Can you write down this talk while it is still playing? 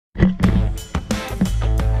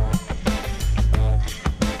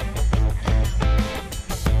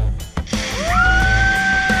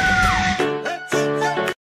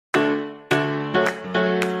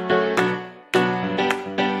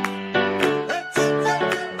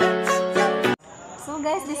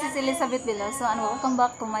guys, this is Elizabeth Veloso and welcome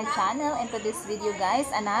back to my channel. And to this video guys,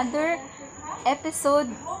 another episode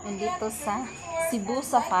dito sa Cebu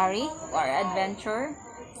Safari or adventure.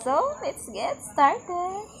 So let's get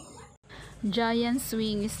started. Giant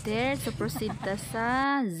swing is there, so proceed ta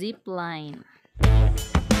sa zipline.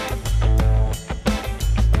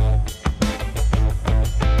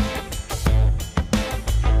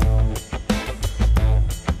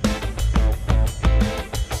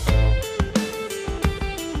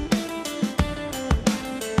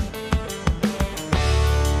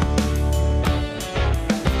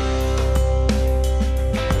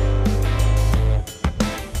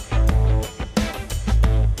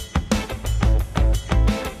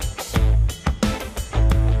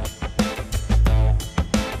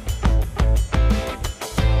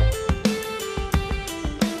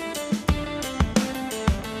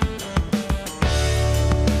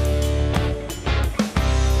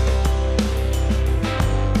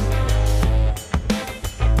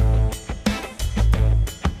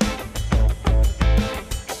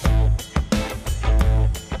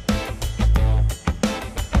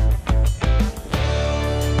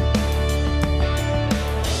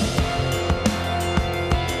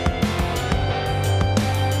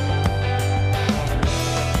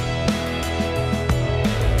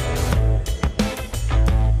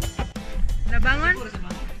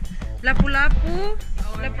 Lapu-lapu.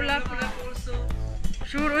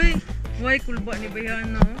 Sure, uy. Why kulba ni Biyahe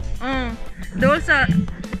no? Doon sa...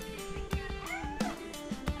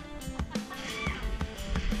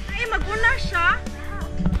 Ay, mag-una siya.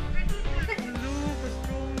 Hello,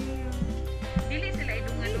 ka-strong. Dili sila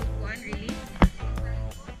idungan lukuan, really?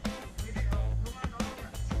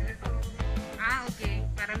 Okay.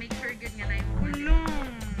 Para make sure good nga na yung... Hello.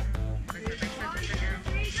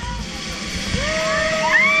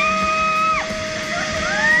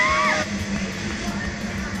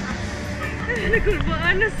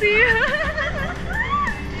 Nagkulbaan na siya.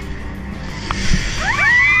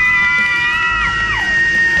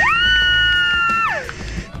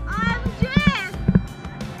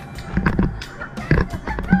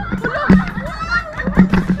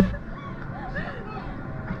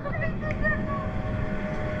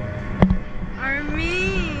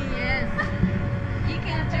 Army. Yes. You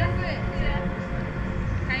can do it.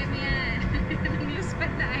 Kaya mo yan. News pa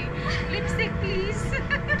tayo. Lipstick please.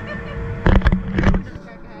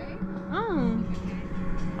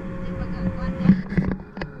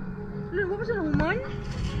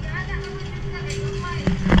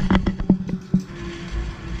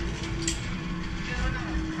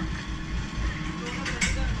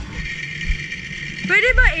 Pwede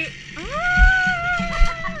ba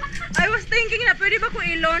I was thinking na pwede ba kung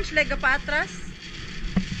i-launch like patras?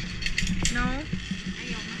 No?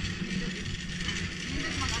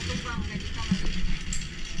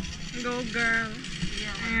 Go girl.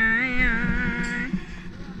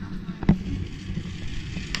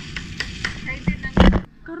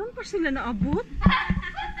 Karon pa sila naabot?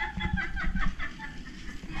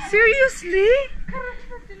 Seriously?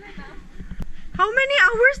 How many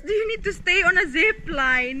hours do you need to stay on a zip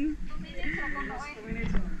line? 2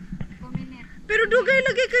 minutes. Pero dugay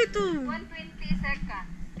lagi kay to. 120 seconds.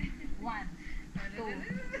 1, 2,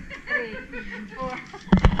 3, 4.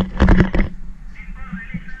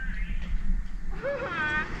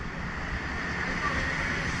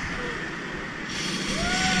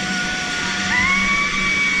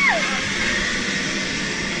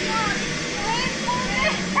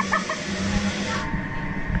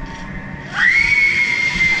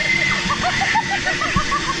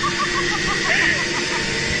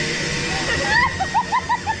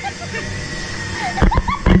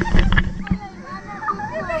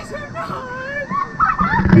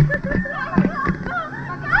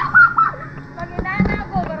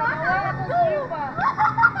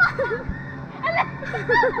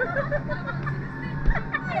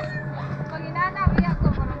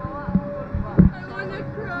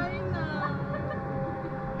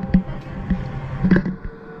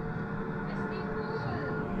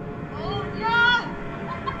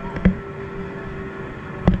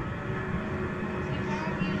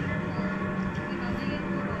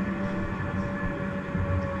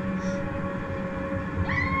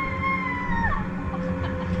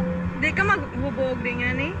 Di ka maghubog din nga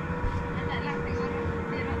ni?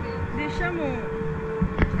 Di siya mo.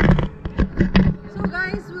 So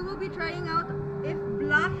guys, we will be trying out if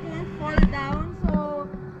block won't fall down. So,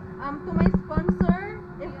 to my sponsor,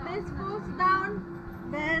 if this falls down,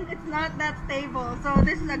 then it's not that stable. So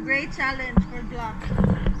this is a great challenge for block.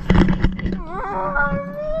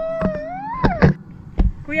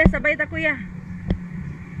 Kuya, sabay ta kuya.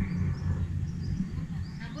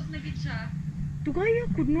 siya. Tugaya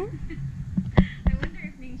ko, no? I wonder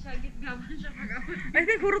if ning siya gitgaban siya pag-abot. I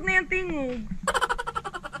think hurot na yung tingog.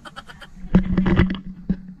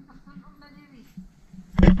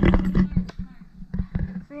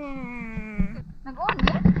 Nag-on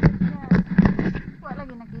eh? Wala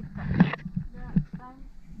lagi nakita.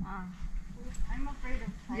 Ah. I'm afraid of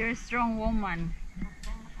You're a strong woman.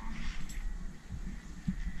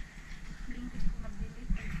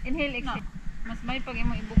 Inhale, exhale. Mas may pag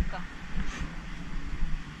imo ibuk ka.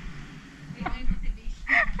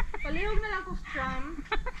 Palihog na lang ko strum.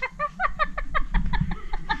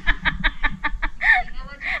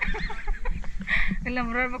 Alam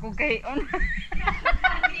mo ba kung kayon?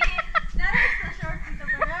 Naras na short dito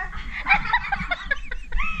ba na?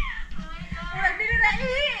 Wala din na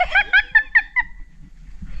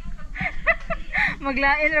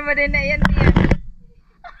Maglain na ba din na yan tiyan?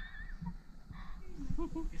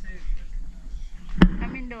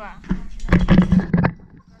 Kamin dua.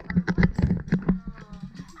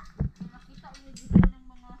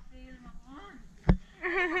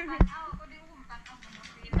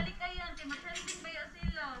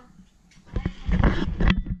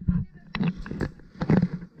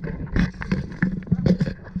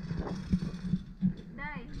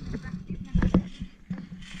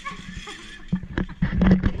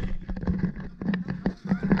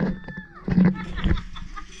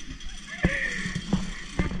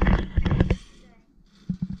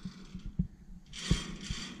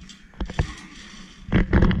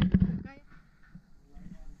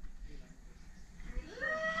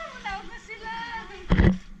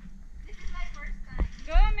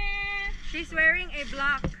 She's wearing a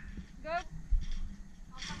block. Go.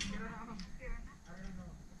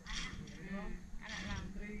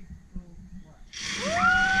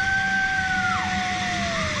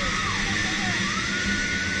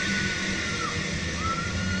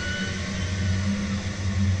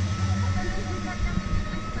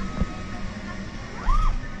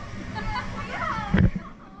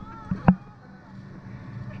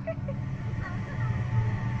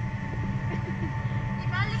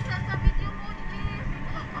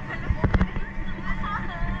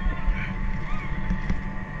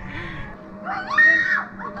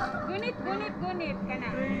 Gunit ka na.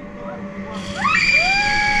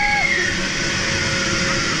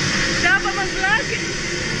 Dapat mag-vlog?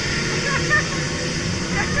 Diba?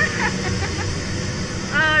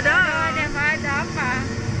 Dapat.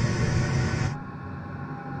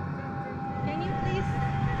 Can you please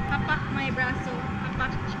hapak my braso?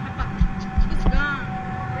 Hapak. It's gone.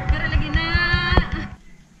 Pero lagi na.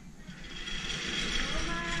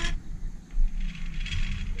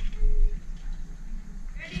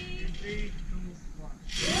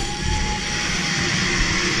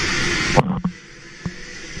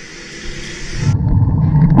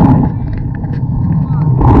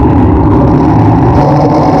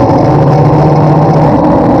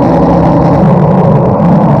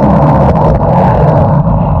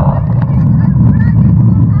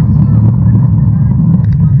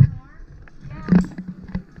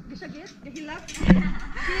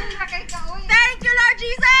 Thank you, Lord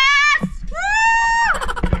Jesus! Woo!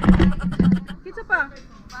 Kita pa?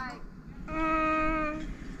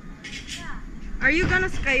 Are you gonna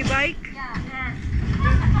skybike? Yeah.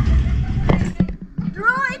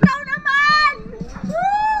 Drew, ikaw naman!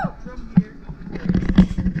 Woo! From here,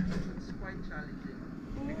 it's quite challenging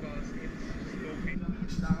because it's sloping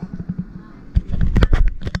down.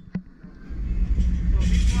 So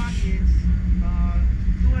this one is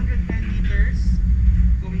 210 meters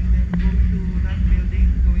going to that building,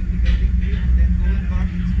 going to building 3, and then going back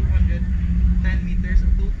it's 210 meters, a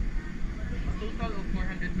total of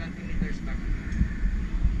 420 meters back.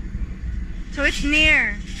 So it's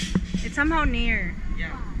near. It's somehow near.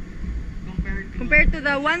 Yeah. Compared to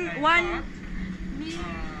the one I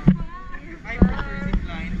prefer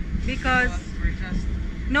Zipline because we're just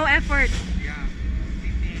no effort.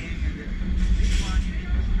 sitting, and then this one you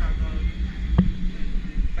need to struggle,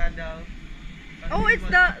 pedal. But Oh, this it's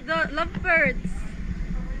one- the lovebirds.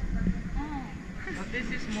 But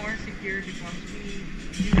this is more secure because we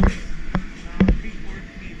use 3/4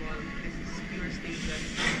 cable. This is pure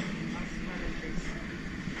stainless. As well as this.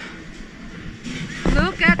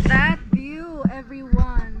 Look at that view,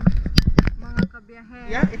 everyone. Mga kabiyahe.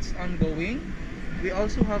 Yeah, it's ongoing. We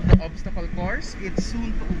also have the obstacle course. It's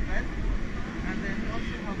soon to open. And then we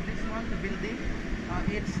also have this one, the building.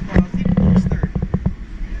 It's the zip coaster.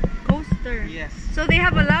 Coaster. Yes. So they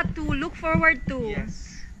have a lot to look forward to. Yes.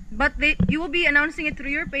 But you will be announcing it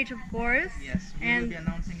through your page, of course. Yes. We And will be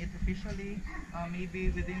announcing it officially, maybe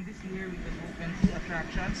within this year we can open 2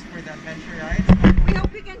 attractions for the adventure ride. We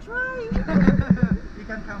hope we can try. We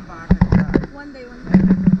can come back and try. One day.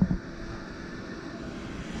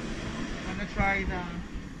 Wanna try the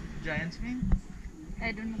giant swing?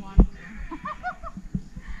 I don't want to.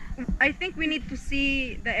 I think we need to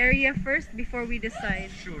see the area first before we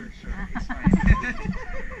decide. Sure, it's fine.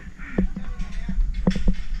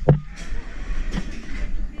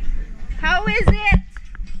 How is it?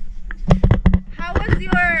 How was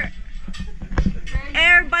your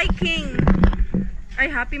air biking? Ay,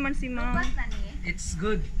 happy man si ma'am. It's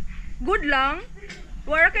good. Good lang?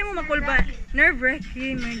 Wala kayo mo makulba.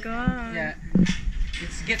 Nerve-wracking, my God. Yeah.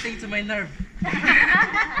 It's getting to my nerve.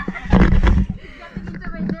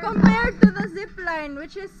 Compared to the zipline,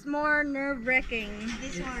 which is more nerve-wracking.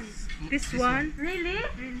 This one? Really?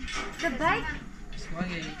 The bike?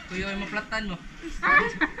 Okay, kuya yung maplatan mo.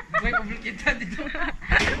 May publikitan dito.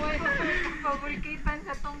 Pabulikitan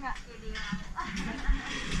sa tunga.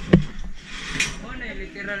 Oh, na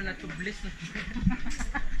literal na tublis na.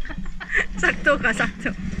 Sakto ka,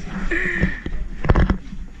 sakto.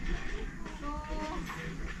 So,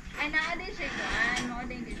 ay naadin siya kuan.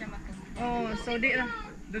 Maadin hindi siya makuha. Oh, so di lang.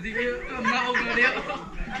 Dadi kayo, maog na diyo.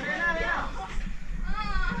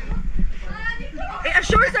 Eh,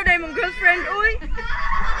 assure sa dahil mong girlfriend, uy.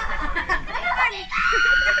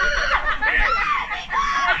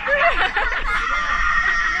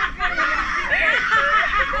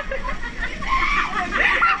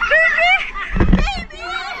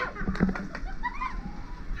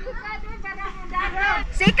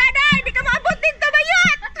 Sika na! Hindi ka maabot dito,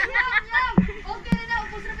 bayot! Okay na na,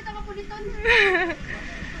 upos na kita kapuliton.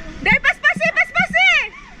 Dahil paspasi!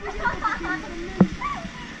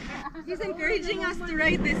 He's encouraging us to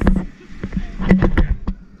ride this.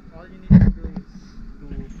 All you need to do is to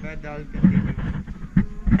pedal, continue.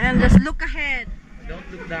 And just look ahead. Don't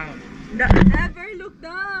look down. Never look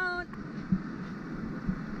down.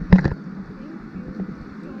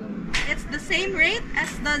 It's the same rate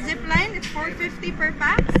as the zipline. It's 450 per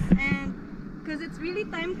pax, and because it's really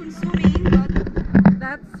time consuming, but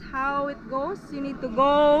that's how it goes. You need to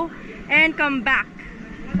go and come back.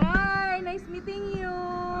 Bye. Nice meeting you.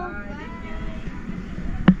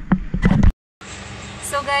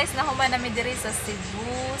 So guys, nahuman namin diri sa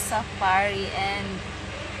Cebu Safari and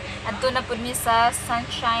adto na pud mi sa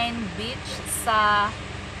Sunshine Beach sa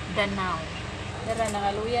Danau. Dara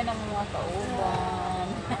nangaluya ng mga kauban.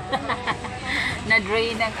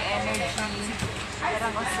 Na-drain ng energy. Dara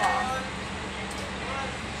ko sa